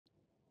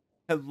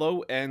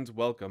Hello and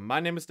welcome. My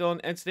name is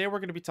Dylan, and today we're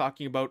going to be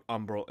talking about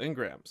Umbral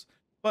Engrams.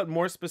 But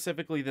more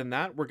specifically than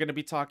that, we're going to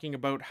be talking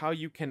about how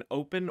you can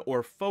open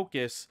or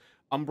focus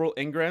Umbral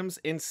Engrams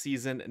in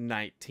Season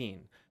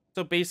 19.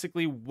 So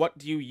basically, what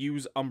do you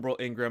use Umbral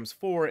Engrams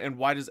for, and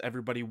why does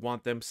everybody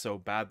want them so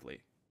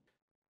badly?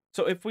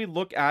 So if we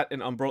look at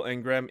an Umbral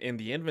Engram in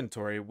the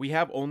inventory, we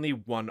have only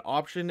one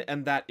option,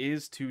 and that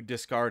is to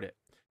discard it.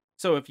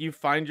 So if you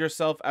find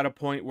yourself at a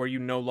point where you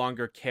no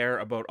longer care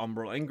about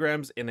Umbral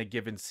Engrams in a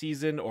given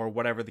season or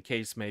whatever the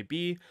case may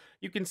be,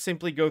 you can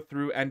simply go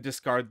through and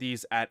discard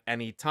these at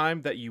any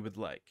time that you would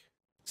like.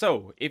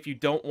 So if you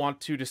don't want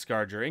to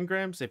discard your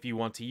Engrams, if you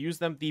want to use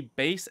them, the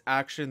base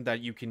action that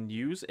you can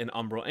use an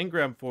Umbral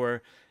Engram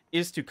for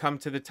is to come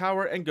to the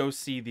tower and go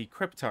see the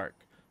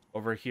Cryptarch.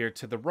 Over here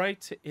to the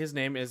right, his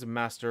name is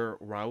Master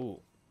Raul.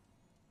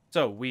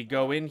 So we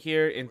go in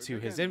here into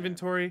his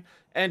inventory,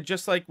 and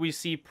just like we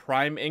see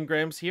prime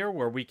engrams here,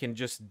 where we can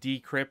just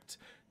decrypt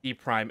the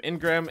prime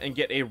engram and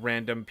get a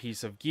random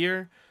piece of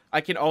gear, I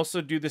can also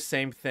do the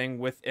same thing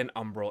with an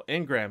Umbral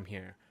Engram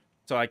here.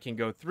 So I can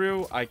go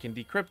through, I can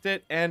decrypt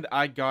it, and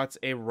I got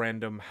a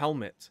random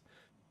helmet.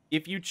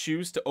 If you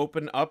choose to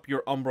open up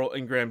your Umbral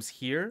Engrams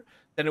here,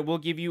 then it will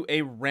give you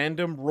a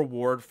random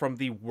reward from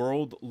the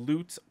world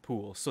loot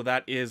pool. So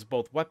that is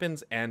both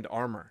weapons and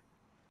armor.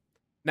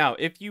 Now,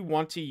 if you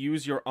want to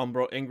use your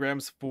Umbral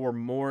Engrams for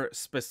more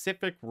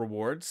specific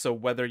rewards, so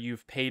whether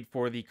you've paid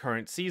for the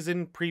current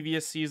season,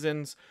 previous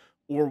seasons,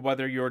 or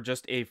whether you're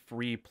just a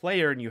free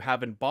player and you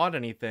haven't bought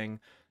anything,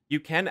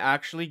 you can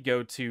actually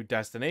go to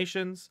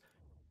destinations,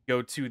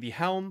 go to the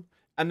helm,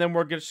 and then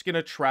we're just going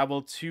to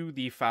travel to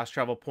the fast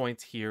travel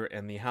point here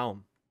in the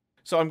helm.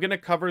 So I'm going to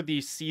cover the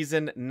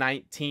season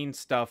 19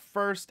 stuff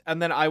first,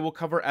 and then I will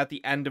cover at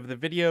the end of the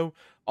video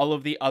all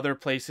of the other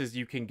places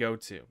you can go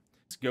to.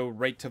 Go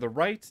right to the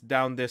right,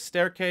 down this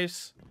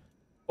staircase,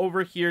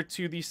 over here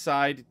to the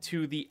side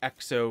to the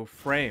Exo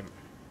frame.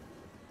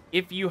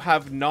 If you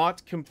have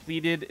not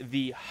completed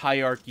the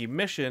hierarchy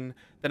mission,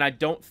 then I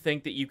don't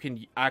think that you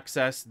can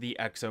access the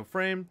Exo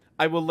frame.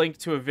 I will link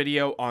to a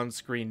video on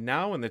screen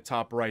now in the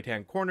top right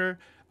hand corner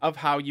of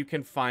how you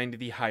can find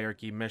the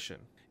hierarchy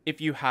mission, if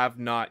you have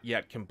not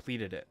yet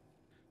completed it.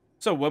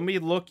 So when we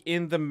look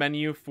in the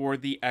menu for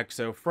the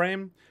Exo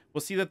frame,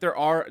 we'll see that there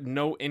are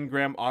no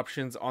engram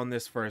options on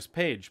this first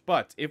page.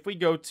 But if we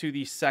go to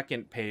the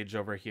second page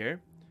over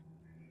here,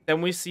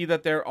 then we see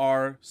that there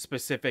are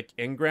specific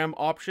engram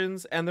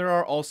options, and there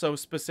are also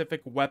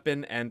specific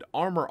weapon and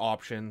armor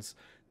options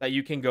that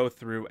you can go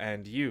through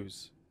and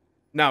use.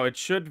 Now, it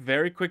should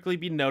very quickly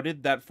be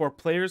noted that for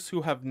players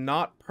who have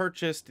not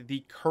purchased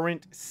the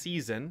current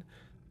season,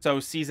 so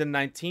Season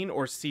 19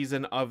 or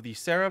Season of the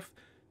Seraph,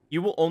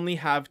 you will only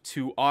have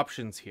two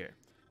options here.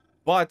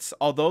 But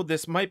although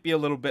this might be a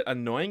little bit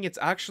annoying, it's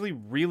actually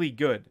really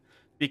good,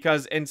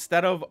 because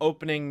instead of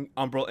opening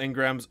Umbral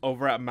Engrams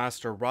over at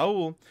Master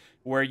Raul,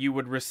 where you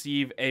would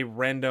receive a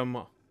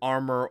random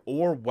armor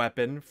or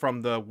weapon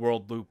from the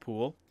world loot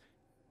pool,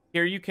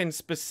 here you can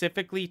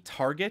specifically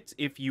target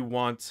if you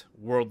want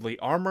worldly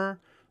armor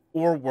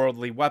or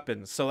worldly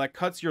weapons. So that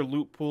cuts your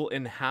loot pool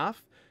in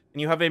half,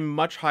 and you have a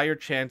much higher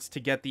chance to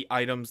get the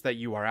items that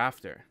you are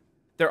after.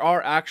 There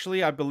are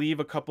actually, I believe,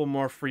 a couple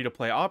more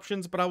free-to-play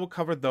options, but I will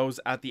cover those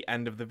at the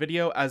end of the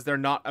video as they're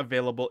not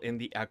available in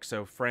the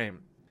Exo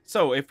frame.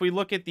 So if we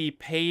look at the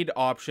paid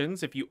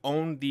options, if you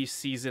own the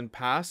season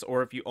pass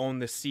or if you own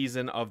the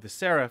season of the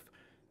Seraph,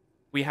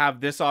 we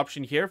have this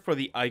option here for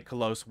the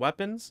Ikelos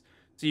weapons.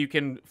 So you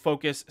can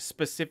focus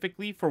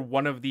specifically for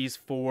one of these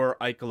 4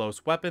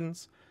 Ikelos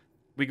weapons.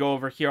 We go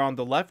over here on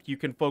the left, you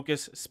can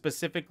focus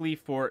specifically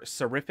for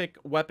seraphic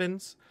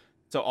weapons.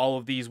 So all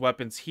of these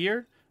weapons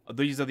here,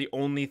 these are the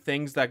only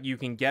things that you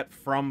can get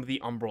from the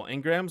Umbral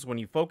Engrams when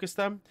you focus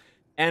them.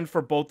 And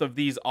for both of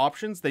these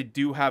options, they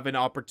do have an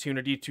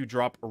opportunity to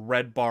drop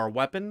red bar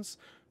weapons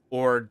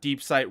or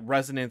deepsight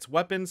resonance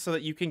weapons so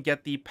that you can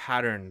get the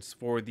patterns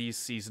for these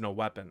seasonal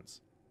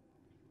weapons.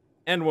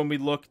 And when we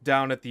look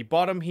down at the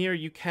bottom here,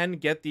 you can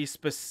get the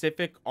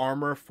specific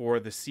armor for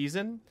the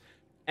season,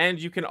 and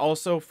you can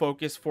also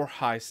focus for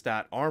high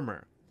stat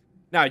armor.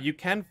 Now, you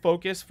can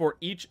focus for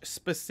each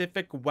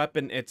specific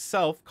weapon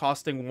itself,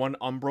 costing 1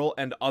 Umbral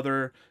and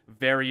other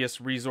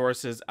various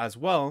resources as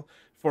well,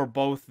 for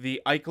both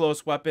the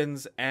Ikelos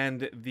weapons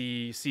and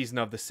the Season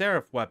of the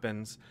Seraph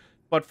weapons.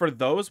 But for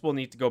those, we'll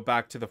need to go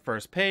back to the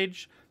first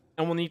page,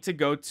 and we'll need to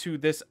go to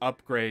this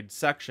upgrade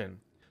section.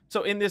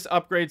 So in this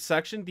upgrade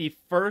section,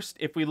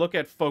 if we look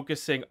at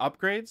focusing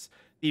upgrades,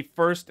 the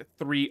first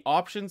 3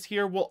 options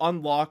here will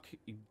unlock,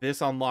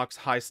 this unlocks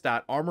high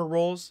stat armor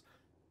rolls,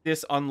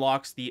 this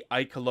unlocks the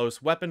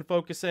Ikelos weapon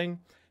focusing,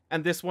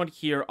 and this one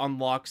here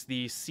unlocks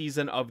the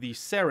Season of the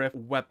Seraph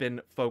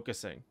weapon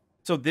focusing.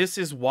 So this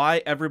is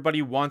why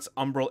everybody wants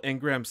Umbral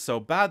Engrams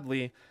so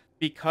badly,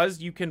 because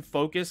you can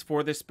focus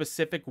for the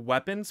specific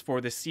weapons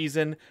for the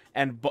season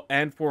and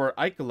for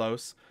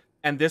Ikelos,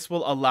 and this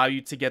will allow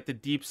you to get the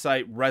deep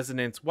sight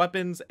resonance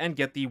weapons and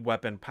get the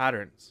weapon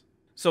patterns.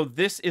 So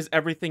this is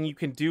everything you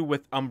can do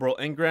with Umbral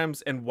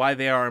Engrams and why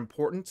they are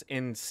important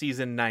in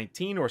Season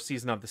 19 or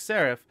Season of the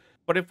Seraph.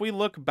 But if we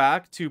look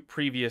back to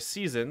previous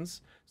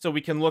seasons, so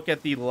we can look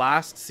at the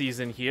last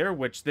season here,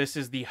 which this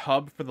is the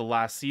hub for the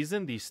last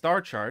season, the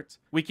star chart.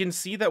 We can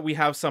see that we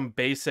have some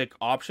basic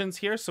options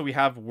here. So we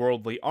have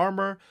worldly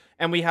armor,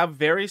 and we have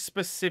very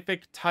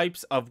specific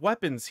types of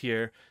weapons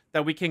here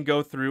that we can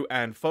go through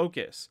and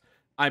focus.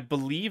 I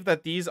believe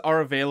that these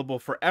are available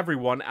for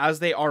everyone as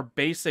they are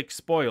basic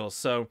spoils.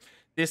 So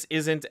this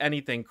isn't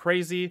anything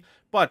crazy,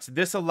 but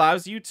this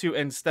allows you to,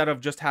 instead of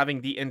just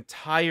having the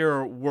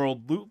entire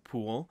world loot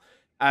pool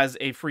as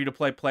a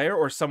free-to-play player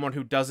or someone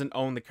who doesn't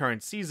own the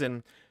current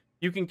season,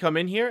 you can come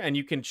in here and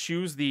you can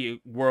choose the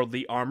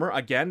worldly armor.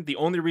 Again, the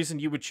only reason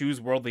you would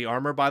choose worldly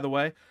armor, by the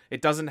way, it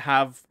doesn't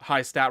have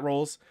high stat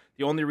rolls.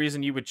 The only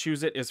reason you would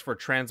choose it is for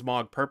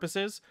transmog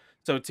purposes.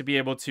 So to be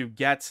able to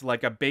get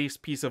like a base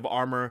piece of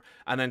armor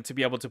and then to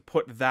be able to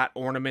put that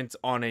ornament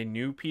on a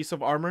new piece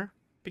of armor,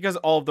 because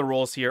all of the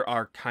rolls here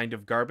are kind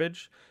of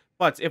garbage.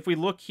 But if we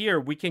look here,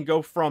 we can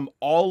go from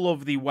all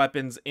of the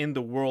weapons in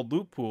the world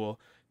loot pool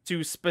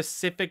to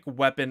specific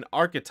weapon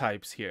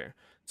archetypes here.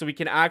 So we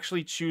can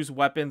actually choose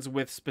weapons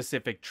with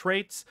specific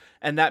traits,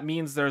 and that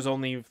means there's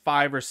only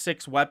 5 or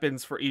 6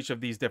 weapons for each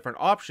of these different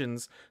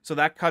options, so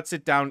that cuts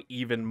it down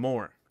even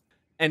more.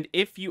 And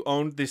if you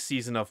owned this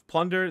Season of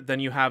Plunder, then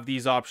you have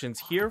these options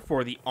here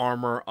for the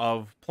Armor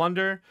of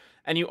Plunder,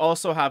 and you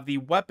also have the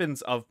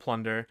Weapons of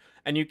Plunder,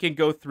 and you can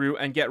go through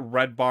and get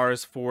red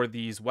bars for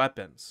these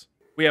weapons.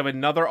 We have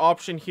another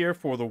option here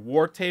for the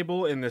War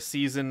Table in the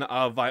Season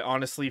of, I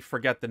honestly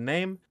forget the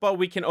name, but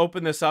we can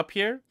open this up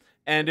here,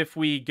 and if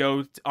we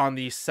go on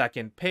the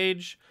second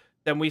page,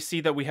 then we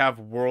see that we have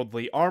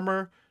Worldly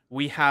Armor,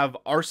 we have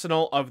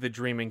Arsenal of the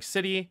Dreaming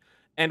City,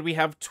 and we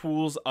have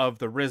Tools of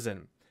the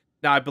Risen.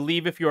 Now, I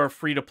believe if you're a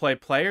free-to-play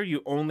player,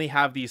 you only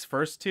have these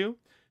first two.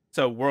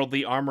 So,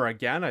 Worldly Armor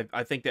again,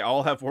 I think they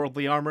all have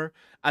Worldly Armor.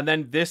 And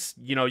then this,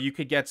 you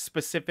could get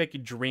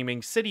specific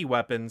Dreaming City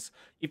weapons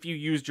if you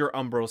used your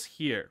Umbrals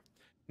here.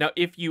 Now,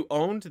 if you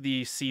owned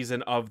the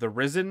Season of the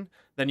Risen,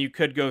 then you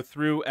could go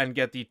through and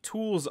get the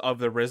Tools of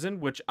the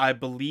Risen, which I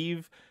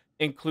believe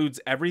includes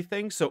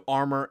everything, so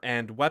armor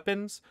and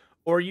weapons.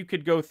 Or you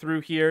could go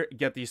through here,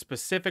 get the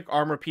specific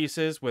armor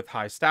pieces with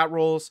high stat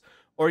rolls,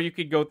 or you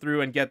could go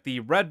through and get the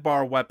red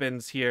bar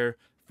weapons here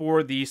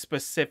for the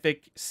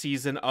specific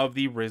Season of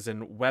the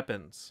Risen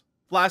weapons.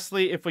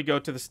 Lastly, if we go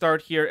to the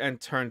start here and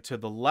turn to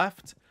the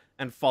left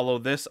and follow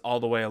this all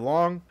the way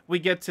along, we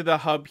get to the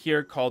hub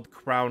here called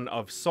Crown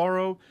of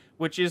Sorrow,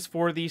 which is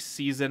for the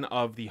Season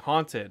of the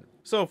Haunted.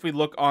 So if we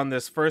look on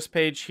this first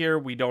page here,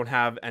 we don't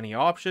have any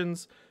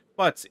options,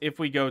 but if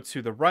we go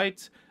to the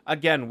right,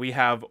 again, we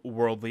have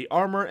Worldly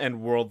Armor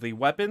and Worldly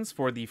Weapons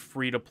for the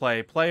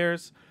free-to-play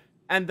players.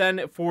 And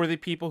then for the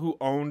people who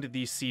owned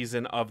the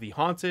Season of the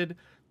Haunted,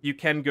 you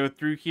can go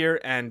through here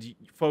and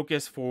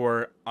focus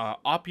for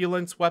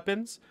opulence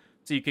weapons.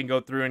 So you can go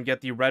through and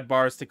get the red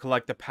bars to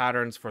collect the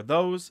patterns for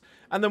those.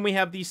 And then we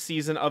have the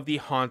Season of the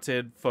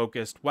Haunted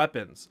focused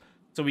weapons.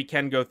 So we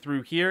can go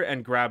through here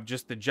and grab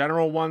just the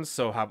general ones,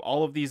 so have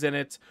all of these in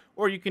it,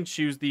 or you can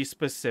choose the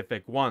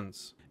specific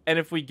ones. And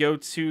if we go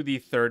to the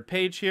third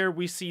page here,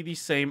 we see the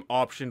same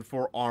option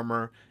for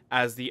armor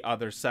as the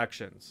other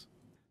sections.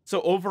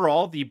 So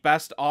overall, the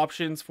best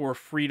options for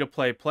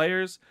free-to-play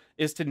players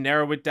is to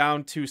narrow it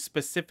down to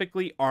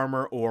specifically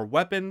armor or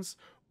weapons,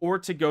 or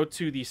to go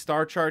to the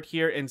star chart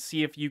here and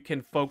see if you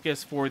can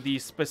focus for the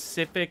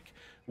specific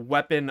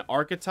weapon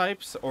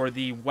archetypes or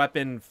the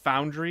weapon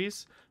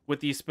foundries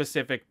with these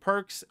specific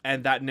perks,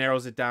 and that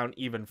narrows it down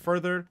even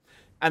further.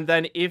 And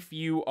then if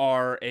you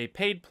are a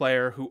paid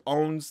player who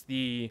owns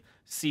the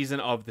Season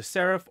of the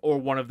Seraph or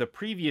one of the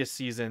previous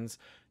seasons,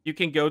 you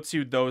can go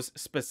to those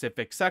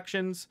specific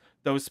sections,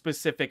 those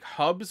specific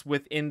hubs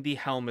within the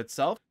helm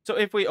itself. So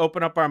if we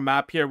open up our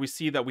map here, we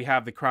see that we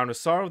have the Crown of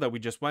Sorrow that we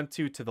just went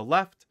to the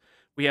left.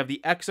 We have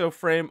the Exo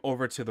Frame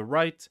over to the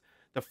right.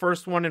 The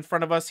first one in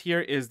front of us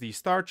here is the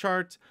star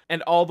chart.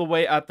 And all the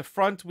way at the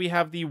front, we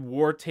have the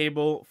War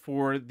Table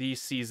for the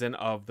Season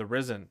of the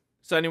Risen.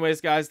 So anyways,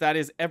 guys, that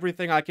is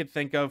everything I could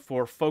think of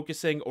for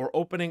focusing or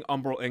opening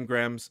Umbral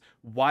Engrams,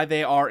 why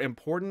they are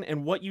important,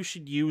 and what you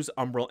should use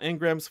Umbral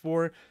Engrams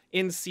for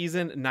in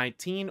Season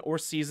 19 or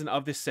Season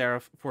of the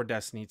Seraph for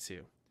Destiny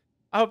 2.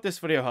 I hope this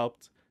video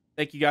helped.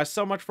 Thank you guys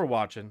so much for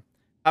watching.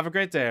 Have a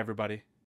great day, everybody.